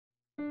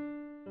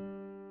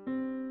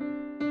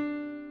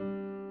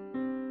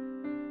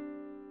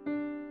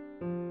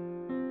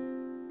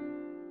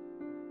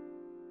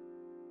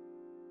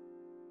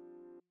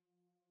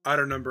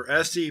Item Number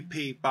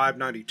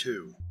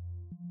SCP-592.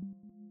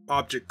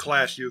 Object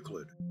Class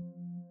Euclid.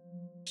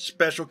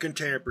 Special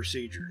Containment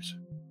Procedures.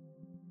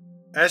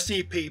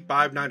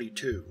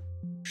 SCP-592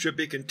 should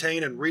be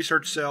contained in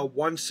Research Cell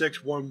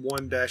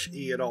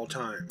 1611-E at all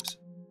times,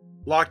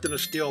 locked in a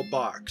steel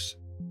box,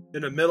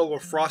 in the middle of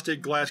a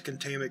frosted glass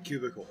containment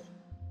cubicle.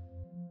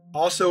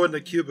 Also in the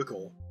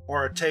cubicle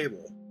are a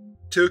table,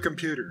 2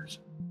 computers,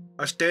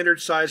 a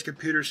standard-sized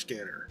computer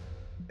scanner,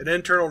 an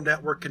internal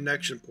network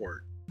connection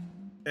port,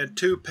 and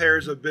 2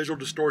 pairs of visual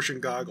distortion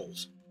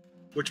goggles,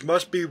 which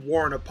must be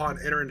worn upon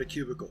entering the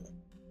cubicle,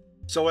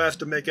 so as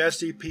to make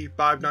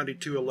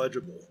SCP-592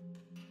 illegible.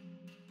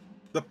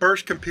 The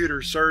first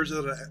computer serves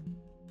as an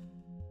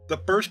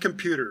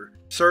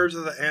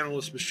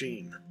anomalous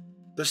machine,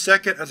 the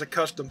second as a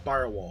custom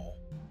firewall.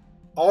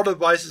 All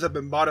devices have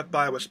been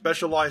modified with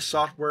specialized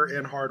software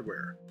and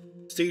hardware.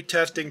 See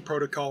Testing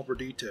Protocol for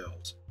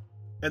details.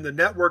 And the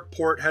network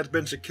port has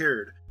been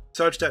secured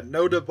such that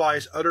no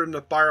device other than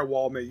the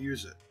firewall may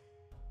use it.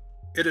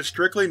 It is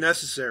strictly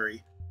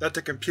necessary that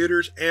the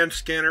computers and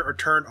scanner are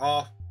turned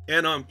off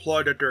and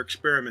unplugged if they're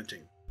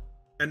experimenting,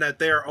 and that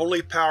they are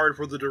only powered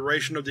for the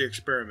duration of the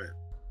experiment.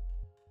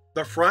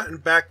 The front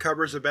and back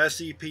covers of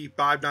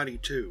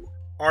SCP-592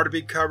 are to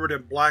be covered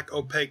in black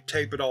opaque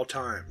tape at all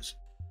times.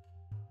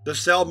 The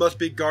cell must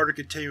be guarded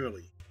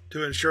continually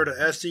to ensure that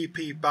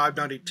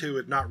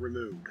SCP-592 is not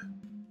removed.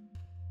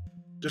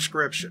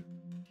 Description: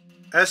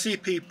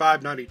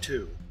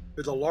 SCP-592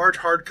 is a large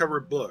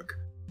hardcover book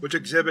which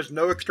exhibits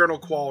no external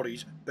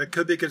qualities that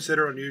could be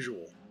considered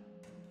unusual,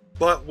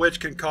 but which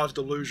can cause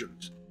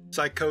delusions,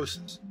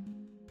 psychosis,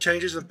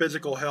 changes in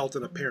physical health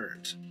and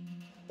appearance,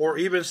 or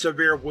even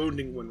severe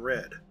wounding when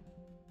read.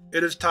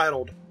 It is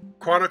titled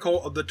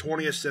Chronicle of the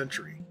 20th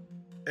Century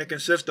and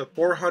consists of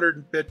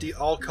 450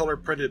 all-color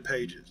printed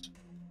pages.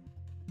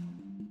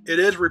 It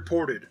is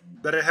reported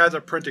that it has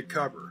a printed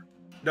cover,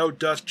 no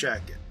dust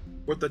jacket,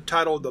 with the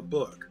title of the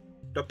book,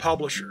 the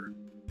publisher,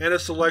 and a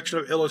selection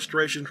of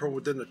illustrations from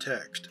within the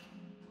text.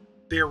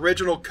 The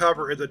original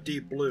cover is a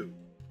deep blue.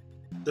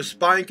 The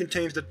spine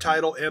contains the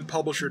title and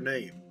publisher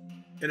name,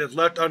 and is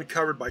left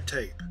uncovered by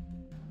tape.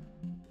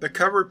 The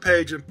cover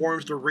page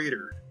informs the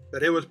reader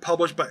that it was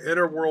published by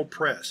Interworld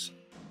Press,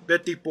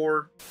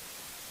 54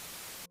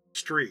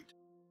 Street,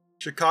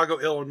 Chicago,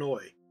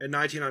 Illinois, in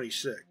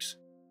 1996.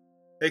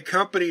 A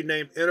company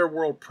named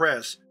Interworld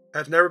Press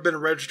has never been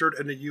registered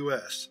in the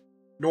U.S.,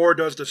 nor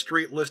does the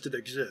street listed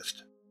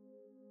exist.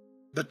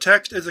 The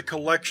text is a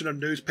collection of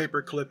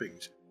newspaper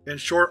clippings and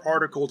short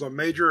articles on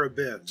major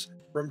events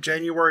from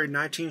January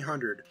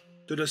 1900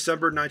 to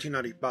December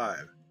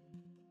 1995.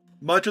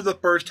 Much of the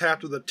first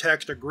half of the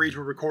text agrees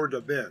with recorded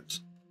events,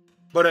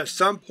 but at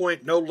some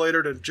point no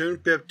later than June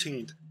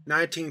 15,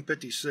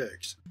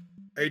 1956,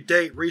 a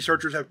date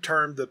researchers have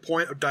termed the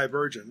Point of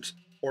Divergence,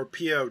 or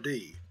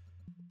POD,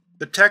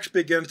 the text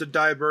begins to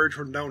diverge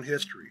from known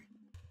history.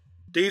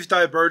 These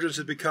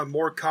divergences become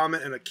more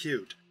common and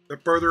acute the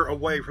further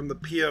away from the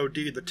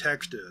POD the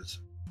text is.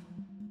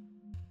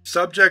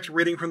 Subjects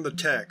reading from the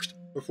text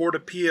before the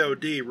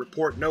POD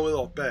report no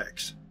ill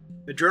effects,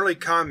 and generally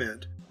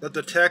comment that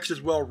the text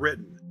is well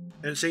written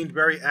and seems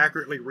very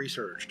accurately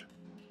researched.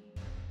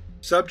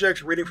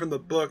 Subjects reading from the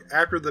book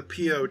after the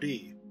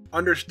POD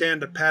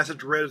understand the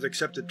passage read as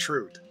accepted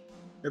truth,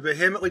 and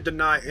vehemently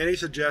deny any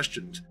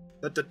suggestions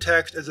that the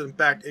text is in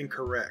fact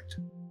incorrect.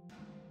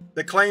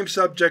 The claims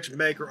subjects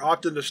make are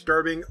often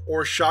disturbing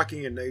or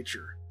shocking in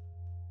nature.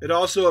 It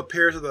also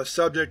appears that a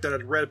subject that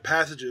has read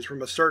passages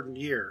from a certain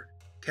year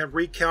can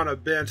recount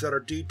events that are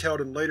detailed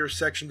in later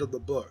sections of the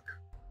book.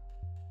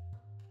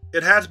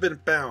 It has been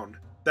found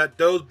that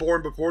those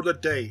born before the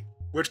date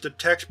which the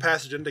text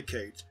passage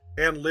indicates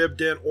and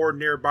lived in or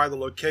nearby the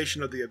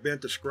location of the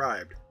event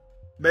described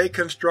may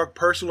construct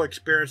personal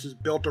experiences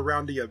built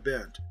around the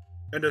event,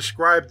 and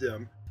describe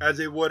them as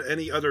they would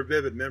any other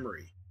vivid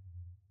memory.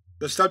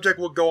 The subject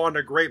will go on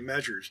to great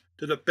measures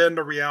to defend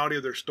the reality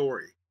of their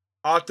story,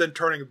 often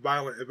turning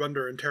violent if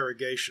under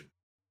interrogation.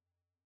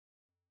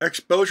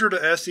 Exposure to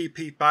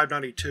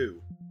SCP-592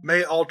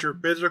 may alter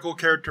physical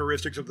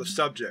characteristics of the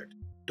subject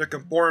to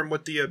conform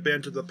with the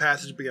event of the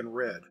passage being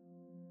read.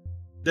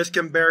 This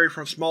can vary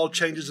from small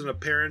changes in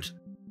appearance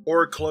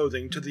or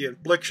clothing to the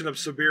infliction of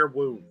severe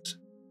wounds.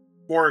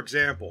 For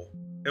example,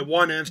 in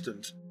one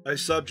instance, a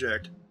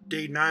subject,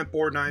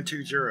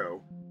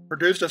 D-94920,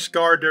 produced a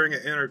scar during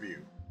an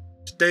interview,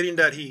 stating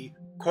that he,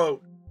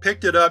 quote,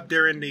 picked it up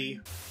during the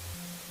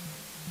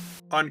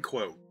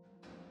unquote.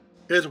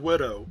 His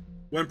widow,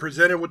 when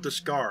presented with the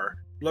scar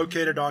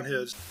located on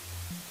his,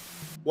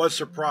 was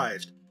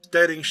surprised,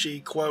 stating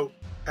she, quote,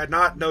 had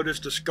not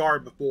noticed the scar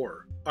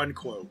before,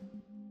 unquote.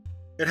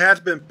 It has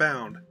been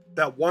found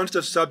that once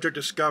the subject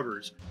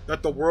discovers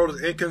that the world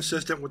is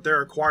inconsistent with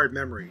their acquired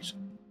memories,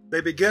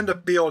 they begin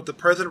to feel that the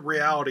present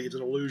reality is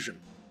an illusion,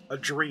 a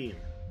dream,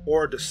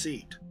 or a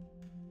deceit,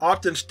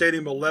 often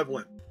stating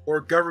malevolent or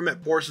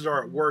government forces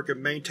are at work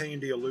in maintaining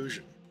the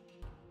illusion.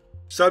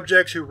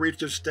 Subjects who reach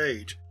this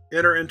stage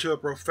enter into a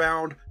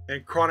profound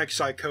and chronic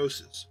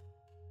psychosis.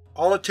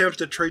 All attempts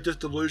to treat this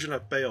delusion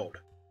have failed.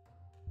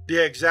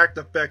 The exact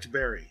effects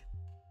vary.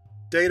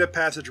 Data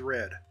passage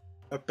read.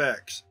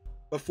 Effects.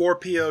 Before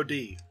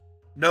POD,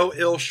 no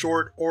ill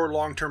short or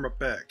long-term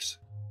effects.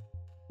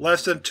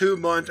 Less than 2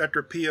 months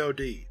after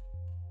POD.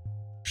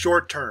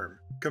 Short-term,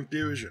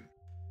 confusion.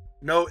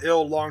 No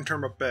ill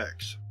long-term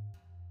effects.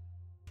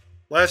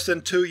 Less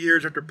than 2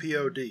 years after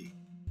POD.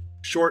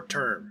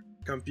 Short-term,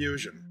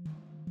 confusion.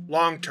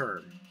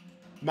 Long-term,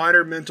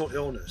 minor mental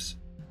illness.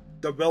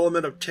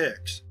 Development of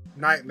tics,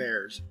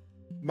 nightmares,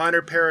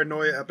 minor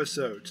paranoia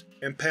episodes,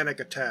 and panic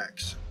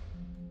attacks.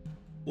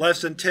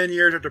 Less than 10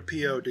 years after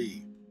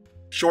POD.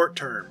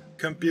 Short-term,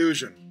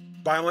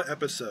 confusion, violent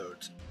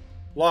episodes.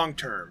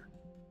 Long-term,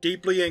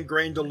 deeply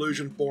ingrained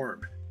delusion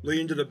formed,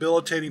 leading to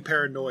debilitating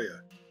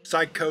paranoia,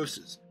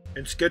 psychosis,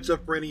 and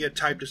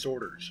schizophrenia-type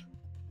disorders.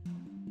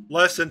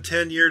 Less than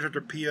 10 years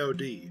after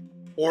POD,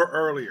 or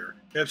earlier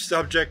if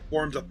subject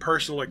forms a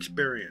personal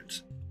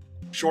experience.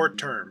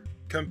 Short-term,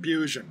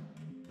 confusion,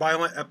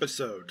 violent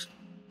episodes.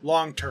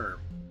 Long-term,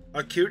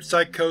 acute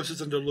psychosis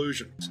and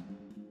delusions.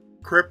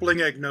 Crippling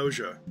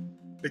agnosia.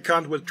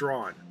 Becomes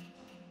withdrawn.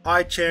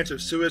 High chance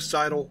of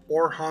suicidal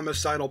or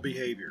homicidal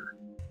behavior.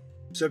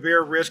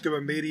 Severe risk of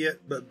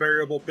immediate but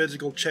variable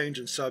physical change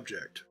in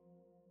subject.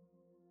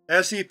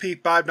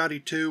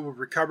 SCP-592 was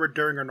recovered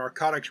during a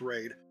narcotics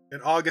raid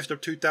in August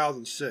of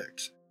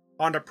 2006,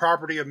 on the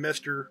property of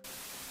Mr.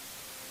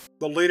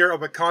 the leader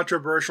of a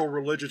controversial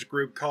religious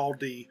group called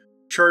the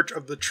Church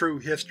of the True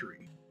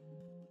History.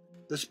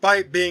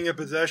 Despite being in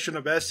possession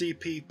of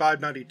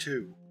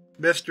SCP-592,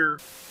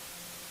 Mr.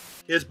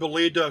 is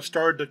believed to have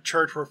started the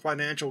church for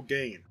financial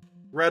gain,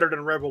 rather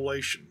than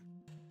revelation.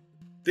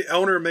 The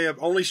owner may have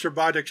only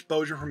survived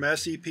exposure from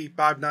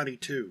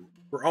SCP-592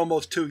 for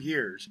almost 2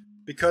 years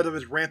because of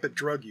his rampant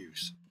drug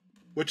use,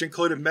 which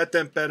included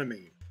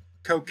methamphetamine,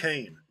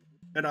 cocaine,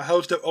 and a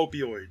host of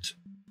opioids,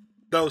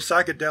 though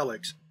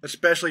psychedelics,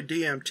 especially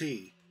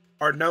DMT,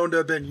 are known to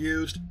have been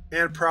used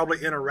and probably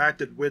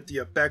interacted with the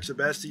effects of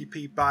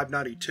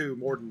SCP-592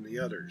 more than the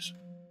others.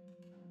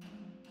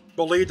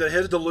 Believed that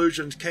his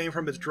delusions came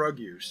from his drug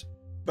use,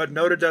 but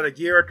noted that a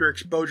year after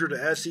exposure to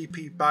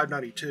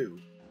SCP-592,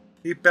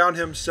 he found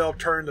himself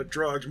turning to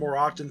drugs more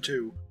often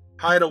to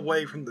hide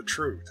away from the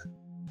truth.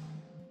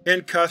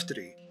 In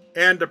custody,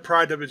 and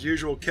deprived of his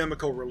usual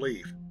chemical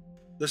relief,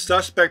 the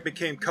suspect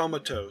became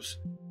comatose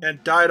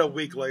and died a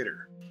week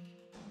later.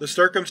 The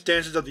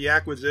circumstances of the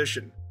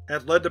acquisition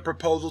had led to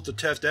proposals to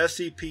test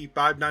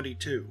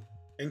SCP-592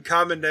 in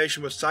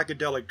combination with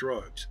psychedelic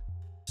drugs.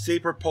 See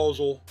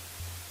Proposal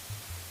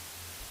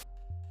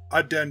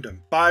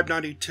Addendum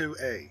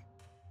 592-A.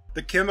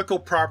 The chemical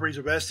properties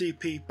of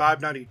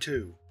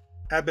SCP-592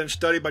 have been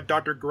studied by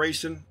Dr.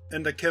 Grayson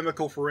and the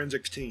Chemical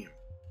Forensics Team.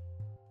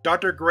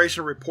 Dr.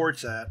 Grayson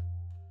reports that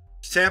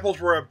samples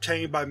were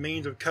obtained by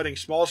means of cutting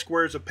small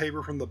squares of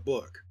paper from the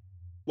book,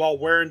 while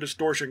wearing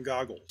distortion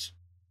goggles.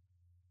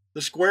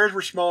 The squares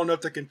were small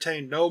enough to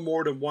contain no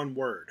more than one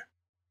word.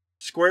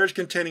 Squares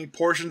containing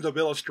portions of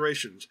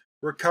illustrations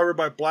were covered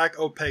by black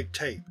opaque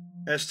tape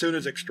as soon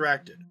as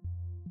extracted.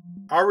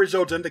 Our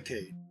results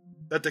indicate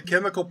that the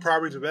chemical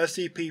properties of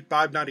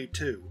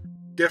SCP-592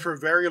 differ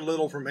very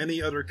little from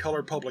any other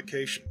color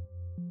publication.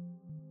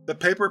 The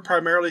paper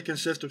primarily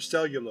consists of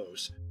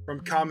cellulose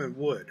from common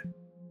wood,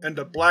 and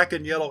the black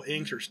and yellow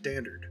inks are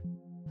standard.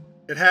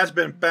 It has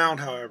been found,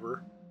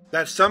 however,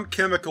 that some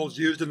chemicals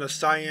used in the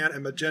cyan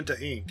and magenta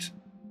inks,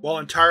 while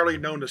entirely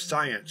known to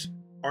science,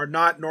 are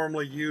not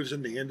normally used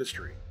in the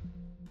industry.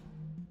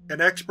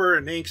 An expert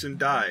in inks and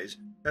dyes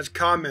has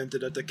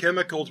commented that the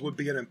chemicals would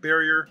be an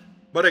inferior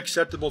but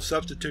acceptable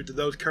substitute to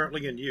those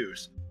currently in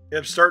use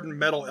if certain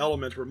metal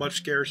elements were much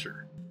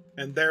scarcer,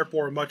 and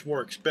therefore much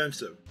more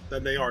expensive,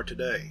 than they are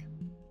today.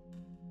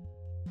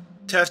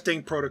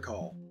 Testing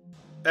Protocol.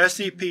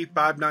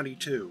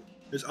 SCP-592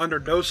 is under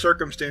no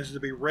circumstances to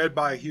be read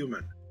by a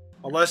human,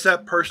 unless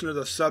that person is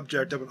a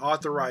subject of an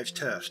authorized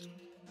test.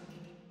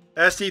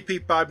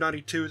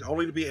 SCP-592 is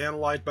only to be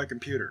analyzed by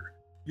computer,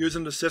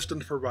 using the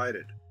systems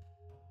provided.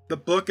 The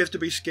book is to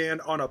be scanned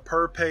on a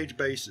per-page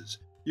basis,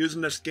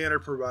 using the scanner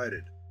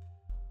provided.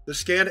 The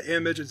scanned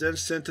image is then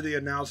sent to the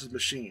analysis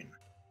machine.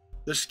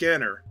 The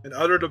scanner and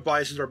other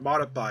devices are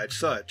modified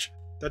such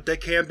that they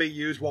can be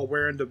used while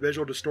wearing the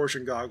visual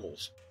distortion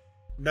goggles.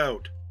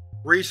 Note: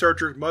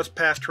 researchers must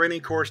pass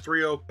Training Course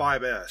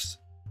 305-S,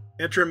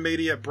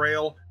 Intermediate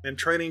Braille, and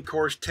Training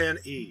Course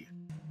 10-E,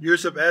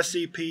 use of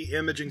SCP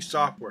imaging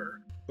software,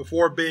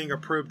 before being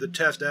approved to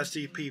test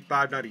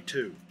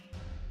SCP-592.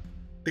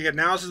 The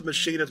analysis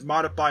machine is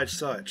modified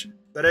such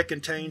that it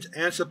contains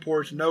and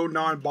supports no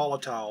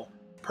non-volatile,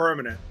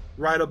 permanent,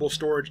 writable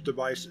storage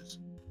devices,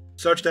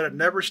 such that it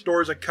never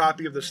stores a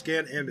copy of the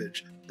scanned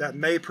image that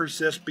may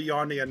persist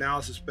beyond the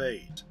analysis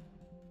phase.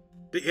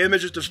 The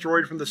image is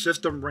destroyed from the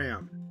system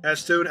RAM as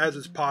soon as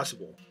is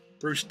possible,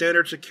 through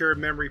standard secure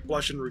memory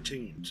flushing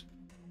routines.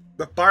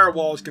 The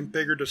firewall is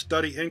configured to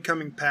study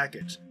incoming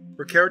packets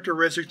for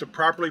characteristics of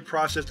properly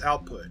processed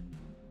output,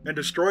 and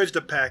destroys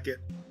the packet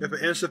if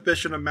an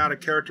insufficient amount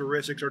of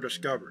characteristics are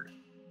discovered.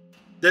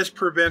 This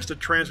prevents the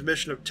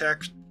transmission of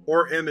text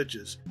or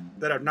images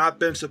that have not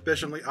been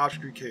sufficiently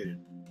obfuscated.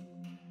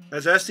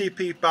 As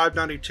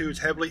SCP-592 is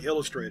heavily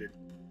illustrated,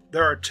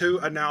 there are two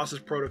analysis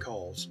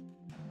protocols.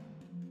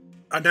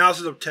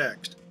 Analysis of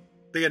text.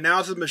 The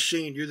analysis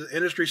machine uses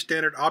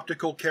industry-standard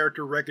optical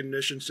character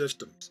recognition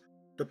systems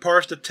to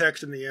parse the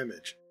text in the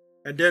image,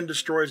 and then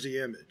destroys the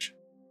image.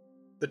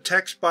 The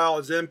text file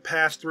is then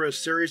passed through a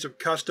series of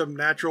custom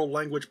natural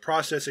language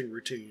processing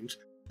routines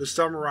to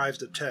summarize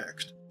the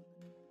text.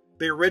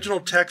 The original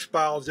text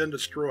file is then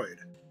destroyed,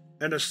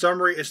 and the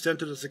summary is sent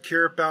to the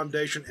Secure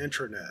Foundation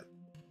intranet.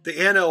 The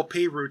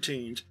NLP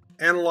routines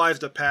analyze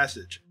the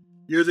passage,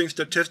 using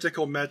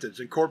statistical methods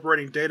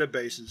incorporating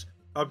databases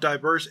of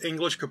diverse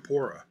English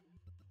corpora,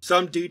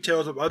 some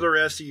details of other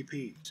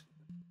SCPs,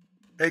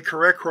 a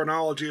correct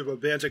chronology of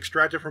events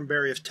extracted from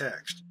various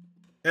texts,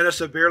 and a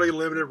severely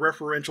limited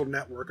referential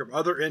network of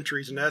other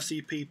entries in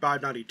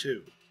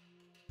SCP-592.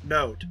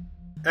 Note: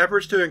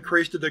 efforts to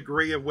increase the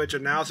degree in which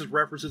analysis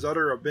references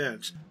other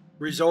events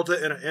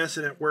resulted in an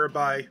incident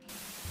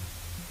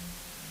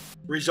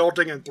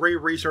resulting in 3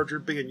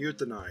 researchers being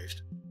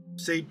euthanized.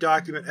 See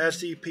Document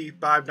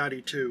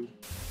SCP-592.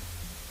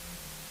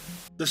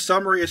 The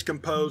summary is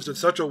composed in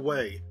such a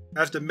way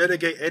as to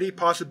mitigate any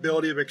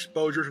possibility of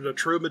exposure to the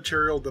true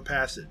material of the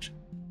passage,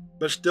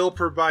 but still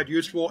provide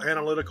useful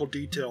analytical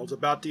details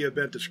about the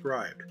event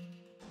described.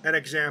 An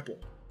example: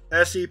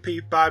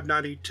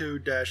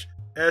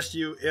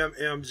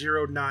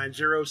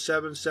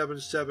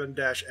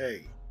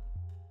 SCP-592-SUMM-090777-A.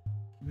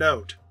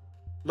 Note: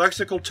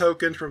 lexical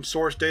tokens from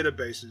source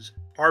databases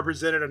are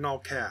presented in all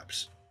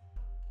caps.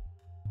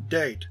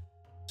 Date: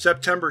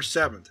 September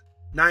 7,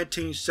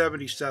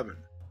 1977.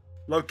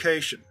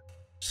 Location: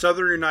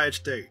 Southern United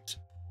States.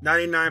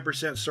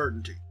 99%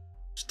 certainty.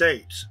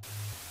 States: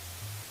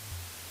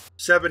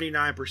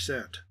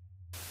 79%.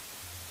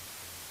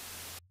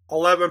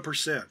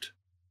 11%,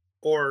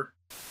 or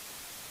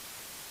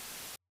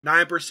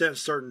 9%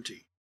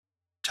 certainty.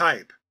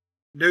 Type: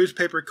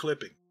 newspaper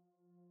clipping.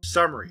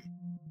 Summary: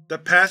 the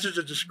passage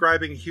is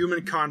describing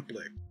human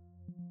conflict.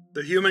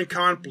 The human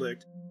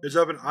conflict is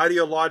of an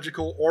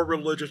ideological or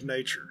religious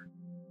nature.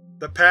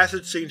 The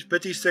passage seems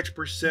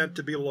 56%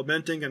 to be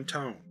lamenting in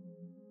tone.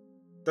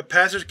 The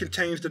passage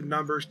contains the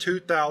numbers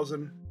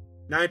 2000,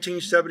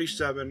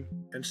 1977,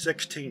 and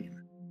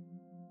 16.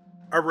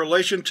 A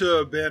relation to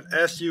event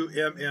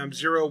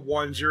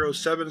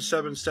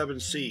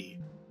SUMM-010777-C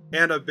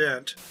and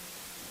event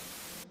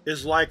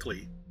is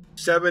likely,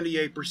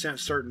 78%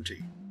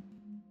 certainty.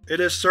 It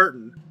is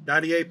certain,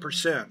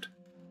 98%,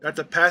 that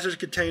the passage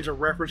contains a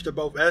reference to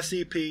both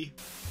SCP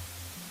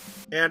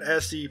and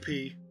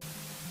SCP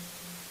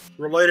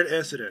related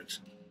incidents.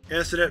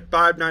 Incident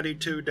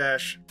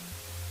 592-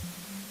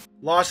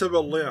 Loss of a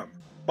limb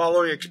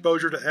following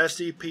exposure to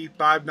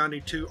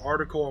SCP-592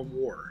 Article on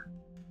War.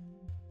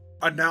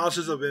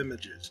 Analysis of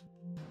images.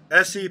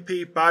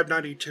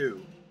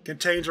 SCP-592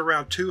 contains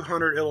around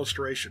 200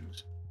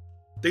 illustrations.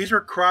 These are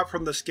cropped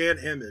from the scanned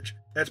image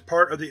as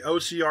part of the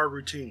OCR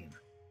routine.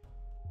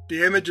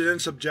 The image is then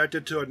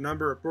subjected to a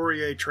number of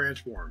Fourier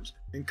transforms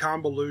and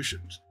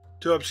convolutions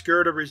to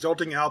obscure the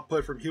resulting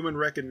output from human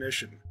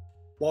recognition,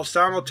 while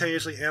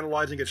simultaneously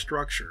analyzing its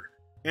structure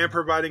and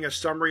providing a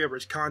summary of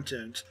its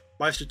contents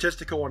by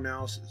statistical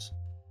analysis.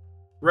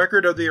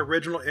 Record of the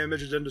original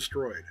image is then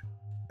destroyed.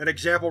 An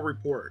example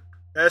report: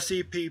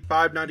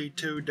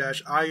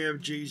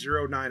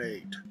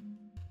 SCP-592-IMG-098.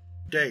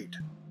 Date: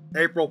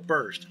 April 1,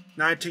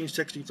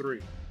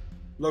 1963.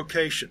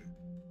 Location: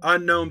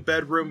 unknown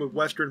bedroom with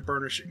Western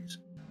furnishings.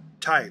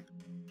 Type: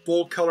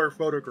 full-color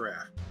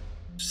photograph.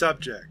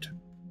 Subject: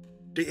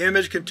 the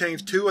image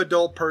contains 2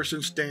 adult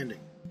persons standing,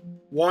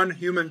 1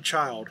 human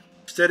child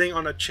sitting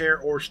on a chair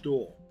or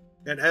stool,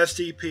 and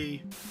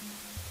SCP.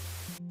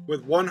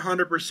 With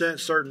 100%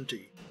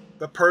 certainty,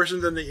 the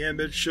persons in the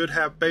image should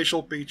have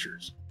facial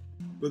features.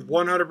 With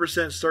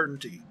 100%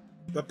 certainty,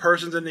 the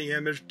persons in the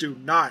image do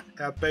not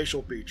have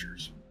facial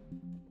features.